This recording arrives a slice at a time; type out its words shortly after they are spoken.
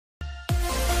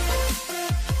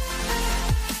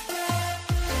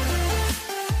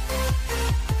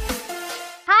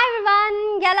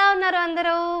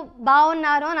అందరూ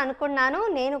బాగున్నారు అని అనుకున్నాను.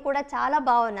 నేను కూడా చాలా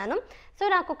బాగున్నాను. సో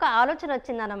నాకు ఒక ఆలోచన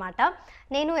వచ్చిందన్నమాట.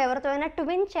 నేను ఎవరితోనైనా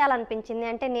ట్విన్ చేయాలనిపించింది.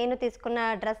 అంటే నేను తీసుకున్న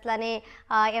డ్రెస్‌లనే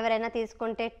ఎవరైనా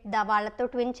తీసుకుంటే వాళ్ళతో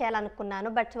ట్విన్ చేయాలనుకున్నాను.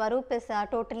 But Swaroop is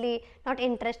totally not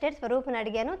interested. స్వరూప్‌ని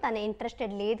అడిగాను, తను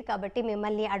ఇంట్రెస్టెడ్ లేదు కాబట్టి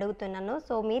మిమ్మల్ని అడుగుతున్నాను.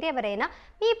 సో మీరెవరైనా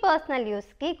మీ పర్సనల్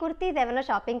యూస్‌కి కుర్తీస్ ఏమైనా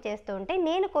షాపింగ్ చేస్తూ ఉంటే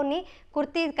నేను కొన్ని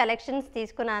కుర్తీస్ కలెక్షన్స్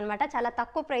తీసుకున్నాను అనమాట. చాలా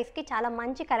తక్కువ ప్రైస్‌కి చాలా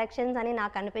మంచి కలెక్షన్స్ అని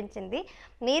నాకు అనిపించింది.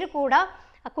 మీరు కూడా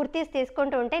కుర్తీస్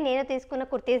తీసుకుంటూ ఉంటే, నేను తీసుకున్న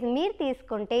కుర్తీస్ మీరు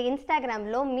తీసుకుంటే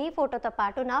ఇన్‌స్టాగ్రామ్‌లో మీ ఫోటోతో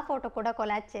పాటు నా ఫోటో కూడా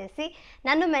కొలాజ్ చేసి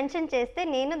నన్ను మెన్షన్ చేస్తే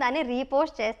నేను దాన్ని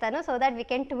రీపోస్ట్ చేస్తాను. So that we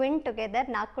can twin together.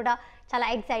 నాకు కూడా చాలా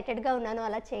ఎక్సైటెడ్‌గా ఉన్నాను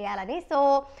అలా చేయాలని. సో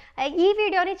ఈ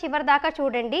వీడియోని చివరి దాకా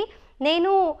చూడండి.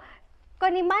 నేను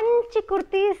కొన్ని మంచి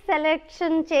కుర్తీస్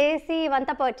సెలెక్షన్ చేసి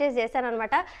ఇవంతా పర్చేస్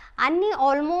చేశాననమాట. అన్నీ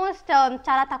ఆల్మోస్ట్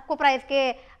చాలా తక్కువ ప్రైస్‌కే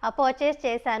పర్చేస్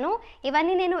చేశాను.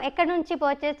 ఇవన్నీ నేను ఎక్కడి నుంచి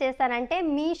పర్చేస్ చేశానంటే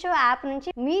మీషో యాప్ నుంచి.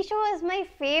 Meesho is my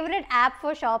favourite app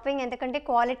for shopping. ఎందుకంటే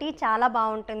క్వాలిటీ చాలా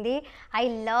బాగుంటుంది. ఐ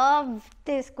లవ్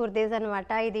దిస్ కుర్తీస్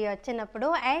అనమాట ఇది వచ్చినప్పుడు.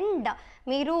 అండ్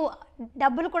మీరు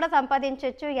డబ్బులు కూడా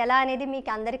సంపాదించవచ్చు ఎలా అనేది మీకు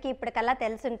అందరికీ ఇప్పటికల్లా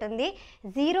తెలిసుంటుంది.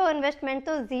 జీరో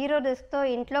ఇన్వెస్ట్మెంట్తో, జీరో రిస్క్తో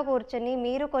ఇంట్లో కూర్చొని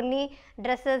మీరు కొన్ని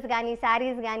డ్రెస్సెస్ కానీ,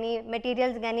 శారీస్ కానీ,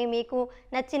 మెటీరియల్స్ కానీ మీకు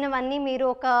నచ్చినవన్నీ మీరు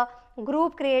ఒక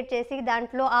గ్రూప్ క్రియేట్ చేసి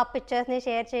దాంట్లో ఆ పిక్చర్స్ని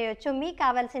షేర్ చేయొచ్చు. మీకు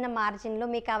కావాల్సిన మార్జిన్లో,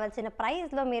 మీకు కావాల్సిన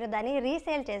ప్రైస్లో మీరు దాన్ని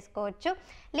రీసేల్ చేసుకోవచ్చు.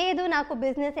 లేదు నాకు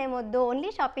బిజినెస్ ఏమొద్దు, ఓన్లీ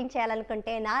షాపింగ్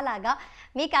చేయాలనుకుంటే నాలాగా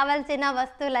మీకు కావాల్సిన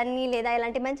వస్తువులన్నీ లేదా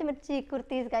ఇలాంటి మంచి మంచి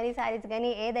కుర్తీస్ కానీ, శారీస్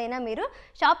కానీ ఏదైనా మీరు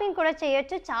షాపింగ్ కూడా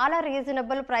చేయొచ్చు. చాలా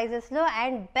రీజనబుల్ ప్రైజెస్లో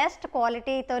అండ్ బెస్ట్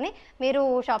క్వాలిటీతోని మీరు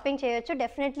షాపింగ్ చేయొచ్చు.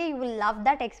 Definitely you will love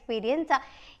that experience.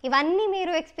 ఇవన్నీ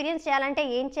మీరు ఎక్స్పీరియన్స్ చేయాలంటే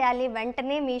ఏం చేయాలి?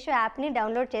 వెంటనే మీషో యాప్ని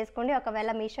డౌన్లోడ్ చేసుకోండి.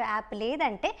 ఒకవేళ మీషో యాప్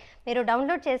లేదంటే మీరు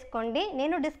డౌన్లోడ్ చేసుకోండి.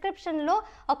 నేను డిస్క్రిప్షన్లో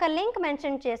ఒక లింక్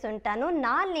మెన్షన్ చేసి ఉంటాను.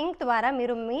 నా లింక్ ద్వారా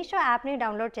మీరు మీషో యాప్ని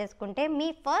డౌన్లోడ్ చేసుకుంటే మీ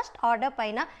ఫస్ట్ ఆర్డర్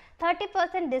పైన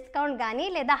 30% డిస్కౌంట్ కానీ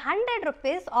లేదా 100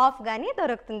 రూపీస్ ఆఫ్ కానీ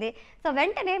దొరుకుతుంది. సో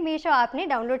వెంటనే మీషో యాప్ని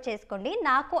డౌన్లోడ్ చేసుకోండి.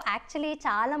 నాకు యాక్చువల్లీ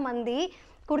చాలామంది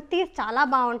కుర్తీస్ చాలా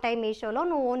బాగుంటాయి మీషోలో,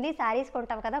 నువ్వు ఓన్లీ శారీస్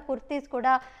కొంటావు కదా, కుర్తీస్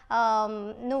కూడా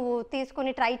నువ్వు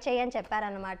తీసుకుని ట్రై చేయని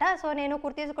చెప్పారనమాట. సో నేను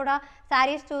కుర్తీస్ కూడా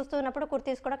శారీస్ చూస్తున్నప్పుడు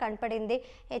కుర్తీస్ కూడా కనపడింది.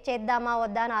 చేద్దామా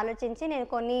వద్దా అని ఆలోచించి నేను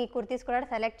కొన్ని కుర్తీస్ కూడా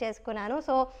సెలెక్ట్ చేసుకున్నాను.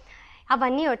 సో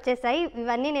అవన్నీ వచ్చేసాయి.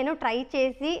 ఇవన్నీ నేను ట్రై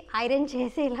చేసి ఐరన్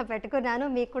చేసి ఇలా పెట్టుకున్నాను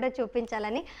మీకు కూడా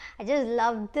చూపించాలని. I just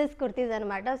love this kurtis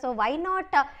అనమాట. So why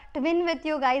not twin with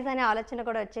you guys అనే ఆలోచన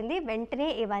కూడా వచ్చింది. వెంటనే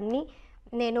ఇవన్నీ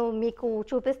నేను మీకు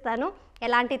చూపిస్తాను,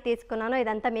 ఎలాంటివి తీసుకున్నానో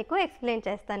ఇదంతా మీకు ఎక్స్ప్లెయిన్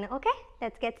చేస్తాను. Okay,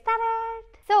 let's get started.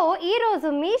 So ఈరోజు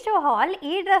మీషో హాల్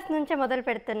ఈ డ్రెస్ నుంచి మొదలు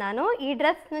పెడుతున్నాను. ఈ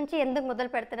డ్రెస్ నుంచి ఎందుకు మొదలు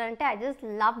పెడుతున్నాను అంటే I just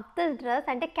love this dress.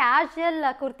 అంటే క్యాజువల్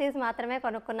కుర్తీస్ మాత్రమే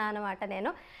కొనుక్కున్నాను అనమాట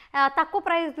నేను. తక్కువ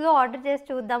ప్రైస్లో ఆర్డర్ చేసి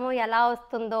చూద్దాము ఎలా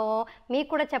వస్తుందో, మీకు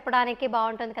కూడా చెప్పడానికి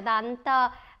బాగుంటుంది కదా. అంత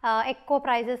ఎక్కువ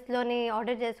ప్రైజెస్లోని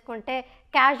ఆర్డర్ చేసుకుంటే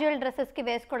క్యాజువల్ డ్రెస్సెస్కి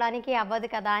వేసుకోవడానికి అవ్వదు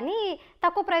కదా అని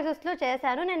తక్కువ ప్రైజెస్లో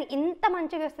చేశాను. నేను ఇంత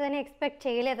మంచిగా వస్తుందని ఎక్స్పెక్ట్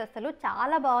చేయలేదు అసలు.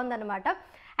 చాలా బాగుందనమాట.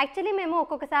 యాక్చువల్లీ మేము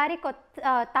ఒక్కొక్కసారి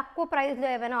తక్కువ ప్రైస్లో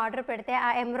ఏమైనా ఆర్డర్ పెడితే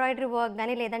ఆ ఎంబ్రాయిడరీ వర్క్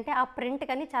కానీ లేదంటే ఆ ప్రింట్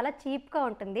కానీ చాలా చీప్గా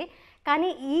ఉంటుంది. కానీ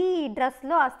ఈ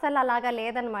డ్రెస్లో అస్సలు అలాగా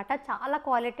లేదనమాట. చాలా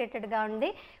క్వాలిటేటెడ్గా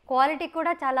ఉంది. క్వాలిటీ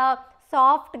కూడా చాలా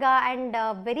సాఫ్ట్గా అండ్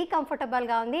వెరీ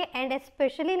కంఫర్టబుల్గా ఉంది. అండ్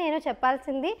ఎస్పెషలీ నేను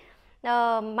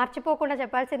మర్చిపోకుండా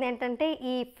చెప్పాల్సింది ఏంటంటే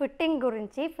ఈ ఫిట్టింగ్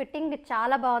గురించి. ఫిట్టింగ్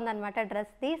చాలా బాగుందనమాట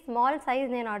డ్రెస్ది. స్మాల్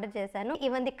సైజ్ నేను ఆర్డర్ చేశాను.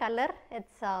 Even the colour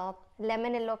it's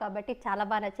lemon yellow కాబట్టి చాలా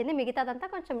బాగా నచ్చింది. మిగతాదంతా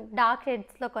కొంచెం డార్క్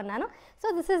షేడ్స్లో కొన్నాను. So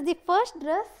this is the first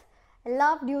dress.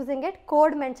 Loved using it.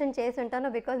 Code mention చేసి ఉంటాను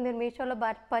బికాజ్ మీరు మీషోలో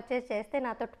పర్చేస్ చేస్తే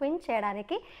నాతో ట్విన్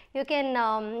చేయడానికి you can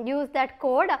use that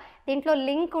code. దీంట్లో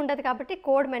లింక్ ఉండదు కాబట్టి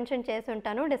కోడ్ మెన్షన్ చేసి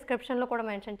ఉంటాను. డిస్క్రిప్షన్లో కూడా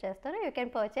మెన్షన్ చేస్తాను. You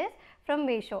can purchase from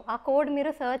Meesho. ఆ కోడ్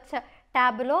మీరు సర్చ్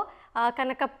ట్యాబ్లో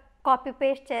కనుక కాపీ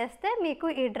పేస్ట్ చేస్తే మీకు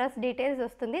ఈ డ్రెస్ డీటెయిల్స్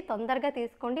వస్తుంది. తొందరగా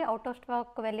తీసుకోండి. అవుట్ ఆఫ్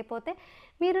స్టాక్ వెళ్ళిపోతే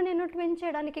మీరు నేను ట్విన్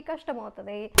చేయడానికి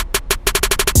కష్టమవుతుంది.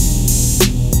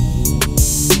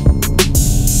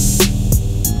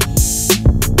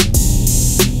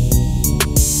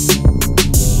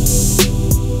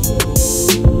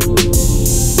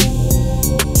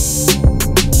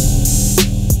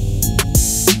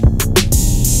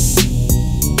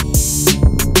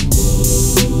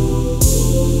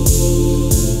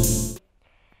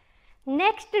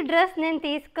 నెక్స్ట్ డ్రెస్ నేను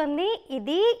తీసుకుంది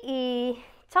ఇది. ఈ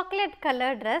చాక్లెట్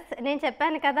కలర్ డ్రెస్. నేను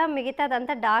చెప్పాను కదా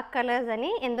మిగతాదంతా డార్క్ కలర్స్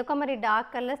అని. ఎందుకో మరి డార్క్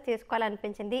కలర్స్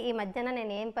తీసుకోవాలనిపించింది. ఈ మధ్యన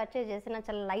నేను ఏం పర్చేస్ చేసినా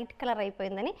చాలా లైట్ కలర్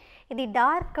అయిపోయిందని ఇది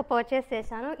డార్క్ పర్చేస్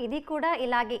చేశాను. ఇది కూడా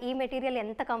ఇలాగే ఈ మెటీరియల్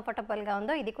ఎంత కంఫర్టబుల్గా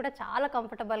ఉందో ఇది కూడా చాలా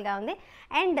కంఫర్టబుల్గా ఉంది.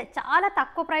 అండ్ చాలా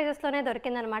తక్కువ ప్రైజెస్లోనే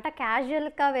దొరికిందనమాట.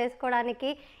 క్యాజువల్గా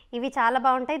వేసుకోవడానికి ఇవి చాలా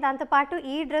బాగుంటాయి. దాంతోపాటు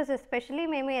ఈ డ్రెస్ ఎస్పెషలీ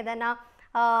మేము ఏదైనా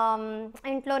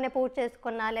ఇంట్లోనే పూజ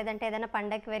చేసుకున్నా లేదంటే ఏదైనా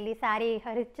పండగకి వెళ్ళి శారీ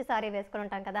రిచ్ శారీ వేసుకుని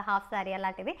ఉంటాం కదా, హాఫ్ శారీ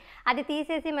అలాంటిది, అది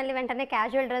తీసేసి మళ్ళీ వెంటనే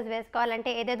క్యాజువల్ డ్రెస్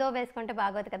వేసుకోవాలంటే ఏదేదో వేసుకుంటే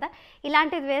బాగోదు కదా.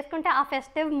 ఇలాంటిది వేసుకుంటే ఆ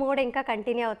ఫెస్టివ్ మూడ్ ఇంకా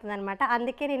కంటిన్యూ అవుతుంది అనమాట.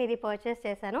 అందుకే నేను ఇది పర్చేస్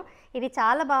చేశాను. ఇది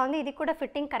చాలా బాగుంది. ఇది కూడా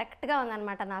ఫిట్టింగ్ కరెక్ట్గా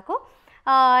ఉందన్నమాట నాకు.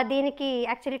 దీనికి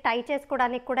యాక్చువల్లీ టై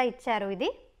చేసుకోవడానికి కూడా ఇచ్చారు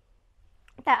ఇది.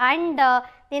 అండ్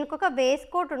దీనికి ఒక వేస్ట్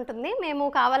కోట్ ఉంటుంది. మేము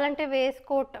కావాలంటే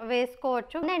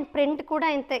వేసుకోవచ్చు. అండ్ ప్రింట్ కూడా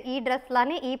ఇంత ఈ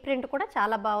డ్రెస్లానే ఈ ప్రింట్ కూడా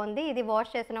చాలా బాగుంది. ఇది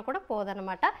వాష్ చేసినా కూడా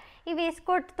పోదనమాట. ఈ వేస్ట్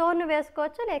కోట్తో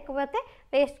వేసుకోవచ్చు, లేకపోతే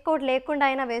వేస్ట్ కోట్ లేకుండా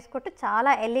అయినా వేసుకోవచ్చు.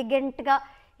 చాలా ఎలిగెంట్గా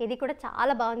ఇది కూడా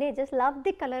చాలా బాగుంది. I just love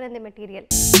the colour and the material.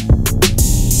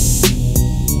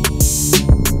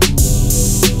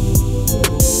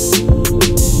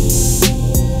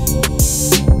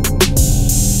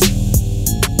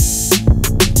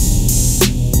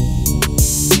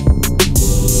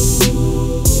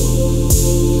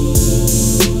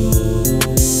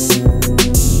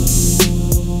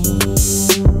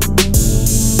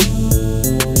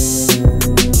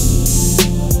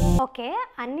 Okay,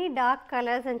 అన్ని డార్క్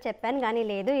కలర్స్ అని చెప్పాను కానీ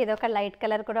లేదు, ఇదొక లైట్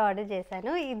కలర్ కూడా ఆర్డర్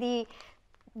చేశాను. ఇది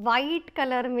వైట్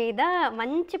కలర్ మీద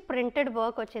మంచి ప్రింటెడ్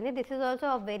వర్క్ వచ్చింది. This is also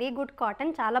very good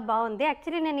cotton. చాలా బాగుంది.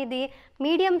 యాక్చువల్లీ నేను ఇది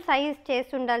మీడియం సైజ్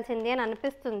చేసి ఉండాల్సింది అని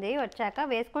అనిపిస్తుంది. వచ్చాక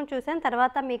వేసుకొని చూసాను,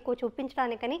 తర్వాత మీకు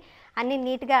చూపించడానికని అన్ని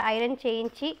నీట్గా ఐరన్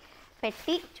చేయించి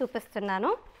పెట్టి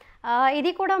చూపిస్తున్నాను.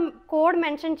 ఇది కూడా కోడ్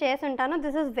మెన్షన్ చేసి ఉంటాను.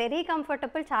 దిస్ ఈజ్ వెరీ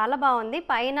కంఫర్టబుల్, చాలా బాగుంది.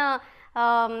 పైన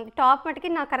టాప్ మటుకి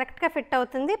నాకు కరెక్ట్గా ఫిట్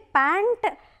అవుతుంది. ప్యాంట్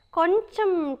కొంచెం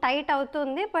టైట్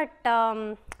అవుతుంది, బట్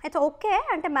ఇట్స్ ఓకే,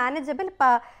 అంటే మేనేజబుల్.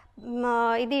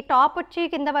 ఇది టాప్ వచ్చి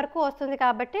కింద వరకు వస్తుంది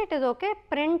కాబట్టి it is okay.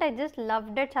 Print I just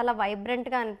loved it. చాలా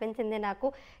వైబ్రెంట్గా అనిపించింది నాకు.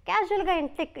 క్యాజువల్గా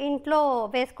ఇంట్లో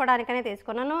వేసుకోవడానికనే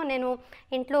తీసుకున్నాను. నేను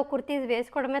ఇంట్లో కుర్తీస్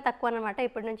వేసుకోవడమే తక్కువ అనమాట.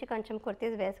 ఇప్పటి నుంచి కొంచెం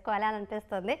కుర్తీస్ వేసుకోవాలి అని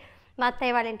అనిపిస్తుంది మా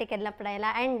అత్తయ్య వాళ్ళ ఇంటికి వెళ్ళినప్పుడైనా.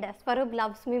 And Swaroop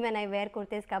loves me when I wear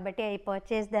kurtis కాబట్టి ఐ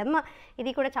పర్చేస్ దెమ్.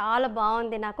 ఇది కూడా చాలా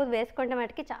బాగుంది. నాకు వేసుకుంటే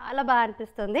మటుకి చాలా బాగా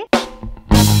అనిపిస్తుంది.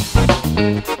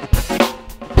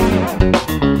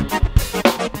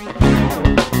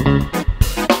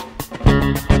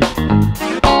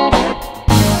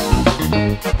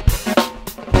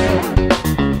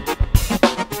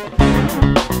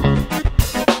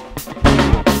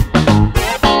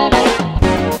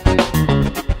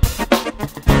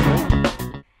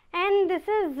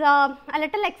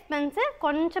 లిటిల్ ఎక్స్పెన్సివ్,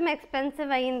 కొంచెం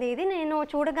ఎక్స్పెన్సివ్ అయ్యింది ఇది. నేను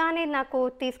చూడగానే నాకు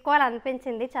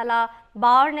తీసుకోవాలనిపించింది. చాలా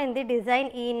బాగుండింది డిజైన్.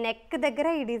 ఈ నెక్ దగ్గర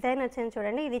ఈ డిజైన్ వచ్చింది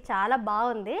చూడండి, ఇది చాలా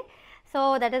బాగుంది. So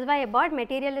that is why I bought.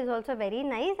 Material is also very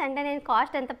nice. అంటే నేను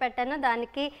కాస్ట్ ఎంత పెట్టానో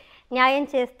దానికి న్యాయం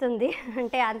చేస్తుంది.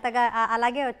 అంటే అంతగా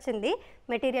అలాగే వచ్చింది.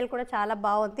 మెటీరియల్ కూడా చాలా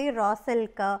బాగుంది. రా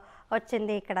సిల్క్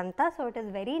వచ్చింది ఇక్కడంతా. So it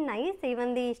is very nice.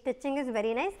 Even the stitching is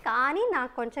very nice. కానీ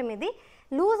నాకు కొంచెం ఇది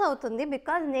లూజ్ అవుతుంది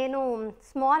బికాజ్ నేను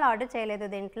స్మాల్ ఆర్డర్ చేయలేదు,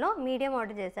 దీంట్లో మీడియం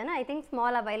ఆర్డర్ చేశాను. ఐ థింక్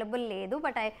స్మాల్ అవైలబుల్ లేదు,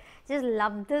 but I just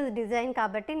love this design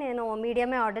కాబట్టి నేను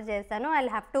మీడియమే ఆర్డర్ చేశాను. I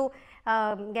have to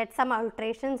get some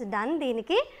alterations done.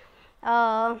 దీనికి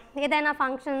ఏదైనా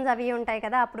ఫంక్షన్స్ అవి ఉంటాయి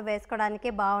కదా, అప్పుడు వేసుకోవడానికి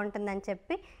బాగుంటుందని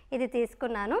చెప్పి ఇది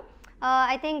తీసుకున్నాను.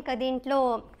 ఐ థింక్ దీంట్లో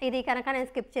ఇది కనుక నేను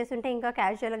స్కిప్ చేసి ఉంటే ఇంకా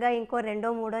క్యాజువల్గా ఇంకో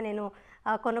 2-3 నేను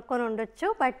కొనుక్కొని ఉండొచ్చు.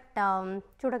 బట్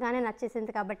చూడగానే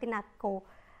నచ్చేసింది కాబట్టి నాకు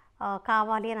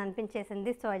కావాలి అని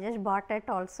అనిపించేసింది. So I just bought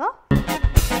it also.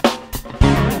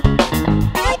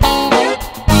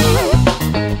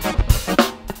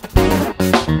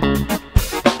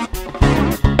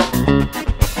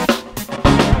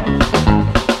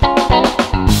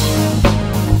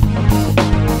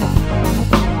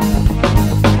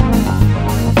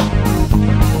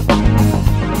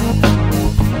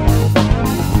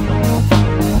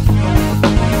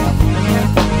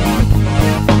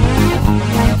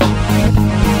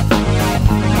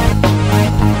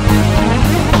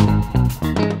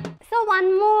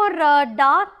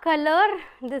 Dark colour,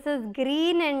 this is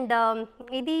green and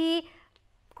ఇది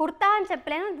కుర్తా అని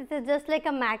చెప్పలేను, this is just like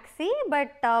a maxi.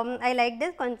 But I like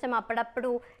this. కొంచెం అప్పుడప్పుడు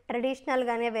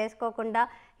ట్రెడిషనల్గానే వేసుకోకుండా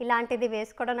ఇలాంటిది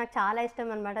వేసుకోవడం నాకు చాలా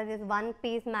ఇష్టం అనమాట. దిస్ 1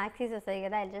 పీస్ మ్యాక్సీస్ వస్తాయి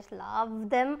కదా, ఐ జస్ట్ లవ్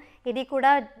దెమ్. ఇది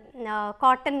కూడా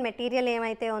కాటన్ మెటీరియల్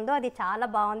ఏమైతే ఉందో అది చాలా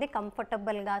బాగుంది.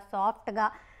 కంఫర్టబుల్గా సాఫ్ట్గా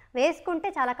వేసుకుంటే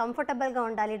చాలా కంఫర్టబుల్గా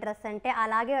ఉండాలి డ్రెస్ అంటే,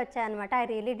 అలాగే వచ్చాయన్నమాట. I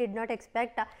really did not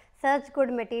expect search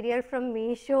good material from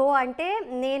Meesho అంటే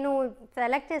నేను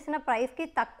సెలెక్ట్ చేసిన ప్రైస్కి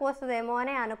తక్కువ వస్తుందేమో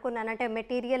అని అనుకున్నాను, అంటే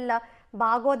మెటీరియల్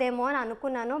బాగోదేమో అని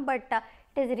అనుకున్నాను. But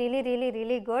it is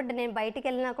really good. నేను బయటికి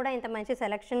వెళ్ళినా కూడా ఇంత మంచి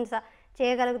సెలెక్షన్స్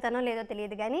చేయగలుగుతానో లేదో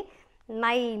తెలియదు, కానీ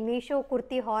my Meesho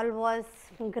kurti hall was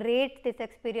great. This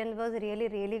experience was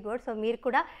really good. So మీరు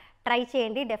కూడా ట్రై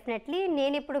చేయండి డెఫినెట్లీ.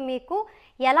 నేను ఇప్పుడు మీకు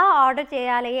ఎలా ఆర్డర్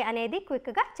చేయాలి అనేది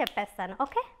క్విక్గా చెప్పేస్తాను.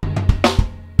 ఓకే,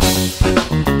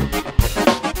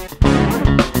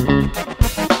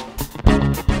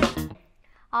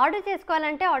 ఆర్డర్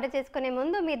చేసుకోవాలంటే ఆర్డర్ చేసుకునే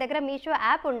ముందు మీ దగ్గర మీషో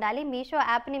యాప్ ఉండాలి. మీషో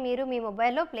యాప్ని మీరు మీ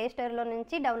మొబైల్లో ప్లే స్టోర్లో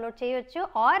నుంచి డౌన్లోడ్ చేయొచ్చు,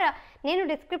 ఆర్ నేను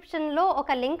డిస్క్రిప్షన్లో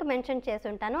ఒక లింక్ మెన్షన్ చేసి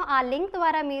ఉంటాను. ఆ లింక్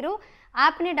ద్వారా మీరు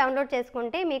యాప్ని డౌన్లోడ్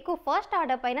చేసుకుంటే మీకు ఫస్ట్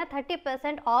ఆర్డర్ పైన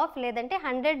 30% ఆఫ్ లేదంటే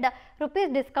 100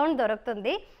 రూపీస్ డిస్కౌంట్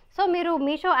దొరుకుతుంది. సో మీరు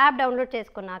మీషో యాప్ డౌన్లోడ్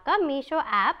చేసుకున్నాక మీషో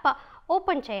యాప్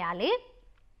ఓపెన్ చేయాలి.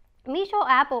 మీషో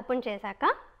యాప్ ఓపెన్ చేశాక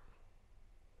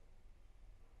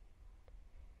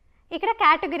ఇక్కడ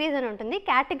కేటగిరీస్ అని ఉంటుంది.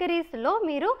 కేటగిరీస్లో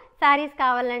మీరు శారీస్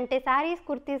కావాలంటే శారీస్,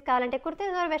 కుర్తీస్ కావాలంటే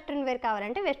కుర్తీస్, వెస్ట్రన్ వేర్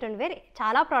కావాలంటే వెస్ట్రన్ వేర్,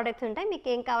 చాలా ప్రోడక్ట్స్ ఉంటాయి. మీకు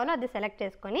ఏం కావాలో అది సెలెక్ట్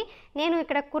చేసుకొని నేను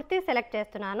ఇక్కడ కుర్తీస్ సెలెక్ట్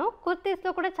చేస్తున్నాను.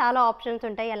 కుర్తీస్లో కూడా చాలా ఆప్షన్స్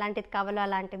ఉంటాయి, ఎలాంటిది కావాలో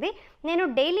అలాంటిది. నేను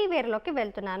డైలీ వేర్లోకి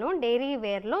వెళ్తున్నాను. డైలీ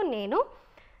వేర్లో నేను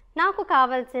నాకు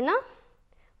కావాల్సిన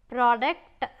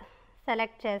ప్రోడక్ట్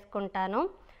సెలెక్ట్ చేసుకుంటాను.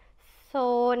 సో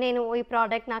నేను ఈ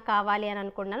ప్రోడక్ట్ నాకు కావాలి అని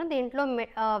అనుకున్నాను. దీంట్లో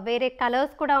వేరే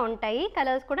కలర్స్ కూడా ఉంటాయి,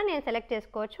 కలర్స్ కూడా నేను సెలెక్ట్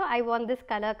చేసుకోవచ్చు. ఐ వాంట్ దిస్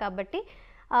కలర్ కాబట్టి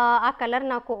ఆ కలర్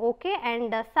నాకు ఓకే.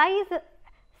 అండ్ సైజ్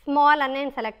స్మాల్ అని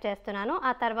నేను సెలెక్ట్ చేస్తున్నాను.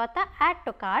 ఆ తర్వాత యాడ్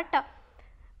టు కార్ట్,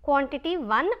 క్వాంటిటీ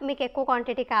 1, మీకు ఎక్కువ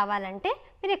క్వాంటిటీ కావాలంటే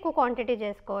మీరు ఎక్కువ క్వాంటిటీ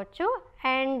చేసుకోవచ్చు.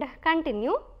 And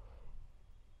continue.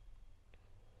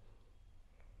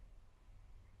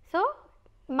 సో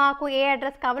మాకు ఏ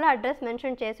అడ్రస్ కావాలో అడ్రస్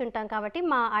మెన్షన్ చేసి ఉంటాం కాబట్టి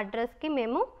మా అడ్రస్కి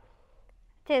మేము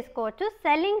చేసుకోవచ్చు.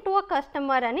 సెల్లింగ్ టు అ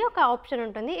కస్టమర్ అని ఒక ఆప్షన్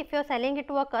ఉంటుంది. If you're selling it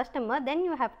to a customer then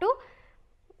you have to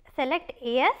select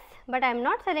yes, but I'm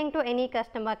not selling to any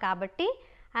customer కాబట్టి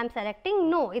ఐఎమ్ సెలెక్టింగ్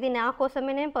నో. ఇది నా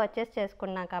కోసమే నేను పర్చేస్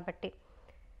చేసుకున్నాను కాబట్టి.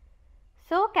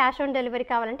 సో క్యాష్ ఆన్ డెలివరీ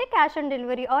కావాలంటే cash on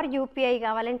delivery, are UPI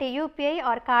కావాలంటే UPI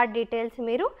are card details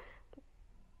మీరు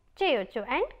చేయొచ్చు.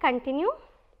 And continue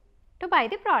to buy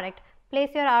the product.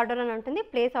 Place your order అని ఉంటుంది.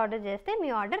 ప్లేస్ ఆర్డర్ చేస్తే మీ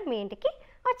ఆర్డర్ మీ ఇంటికి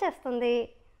వచ్చేస్తుంది.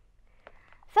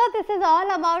 So this is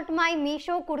all about my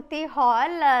Meesho kurti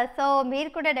hall. So మీరు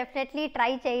కూడా డెఫినెట్లీ ట్రై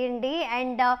చేయండి.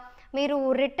 అండ్ మీరు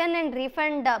రిటర్న్ అండ్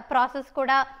రీఫండ్ ప్రాసెస్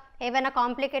కూడా ఏమైనా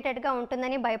కాంప్లికేటెడ్గా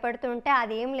ఉంటుందని భయపడుతుంటే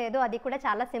అదేం లేదు, అది కూడా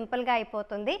చాలా సింపుల్గా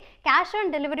అయిపోతుంది. క్యాష్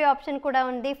ఆన్ డెలివరీ ఆప్షన్ కూడా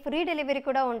ఉంది, ఫ్రీ డెలివరీ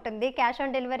కూడా ఉంటుంది. క్యాష్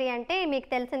ఆన్ డెలివరీ అంటే మీకు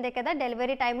తెలిసిందే కదా,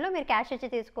 డెలివరీ టైంలో మీరు క్యాష్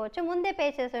ఇచ్చి తీసుకోవచ్చు. ముందే పే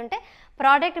చేసి ఉంటే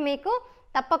ప్రోడక్ట్ మీకు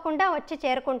తప్పకుండా వచ్చి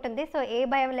చేరుకుంటుంది. సో ఏ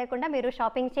భయం లేకుండా మీరు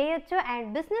షాపింగ్ చేయొచ్చు అండ్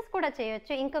బిజినెస్ కూడా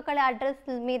చేయొచ్చు. ఇంకొకళ్ళ అడ్రస్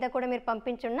మీద కూడా మీరు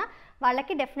పంపించున్న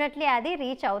వాళ్ళకి డెఫినెట్లీ అది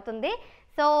రీచ్ అవుతుంది.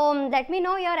 So let me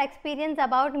no your experience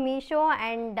about Meesho.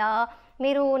 And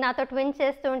మీరు నాతో ట్విన్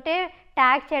చేస్తుంటే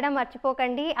ట్యాగ్ చేయడం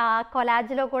మర్చిపోకండి. ఆ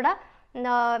కొలాజ్లో కూడా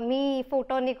మీ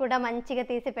ఫోటోని కూడా మంచిగా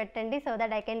తీసి పెట్టండి, so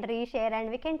that I can reshare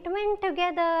and we can twin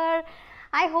together.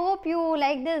 I hope you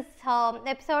like this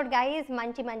episode guys.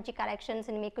 మంచి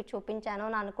కలెక్షన్స్ని మీకు చూపించాను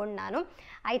అని అనుకున్నాను.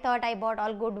 I thought I bought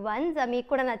all good ones. మీకు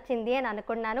కూడా నచ్చింది అని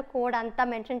అనుకున్నాను. కోడ్ అంతా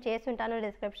మెన్షన్ చేసి ఉంటాను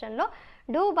డిస్క్రిప్షన్లో.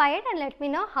 Do buy it and let me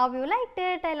know how you liked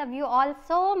it. I love you all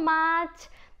so much.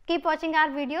 Keep watching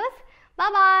our videos.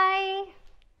 Bye bye.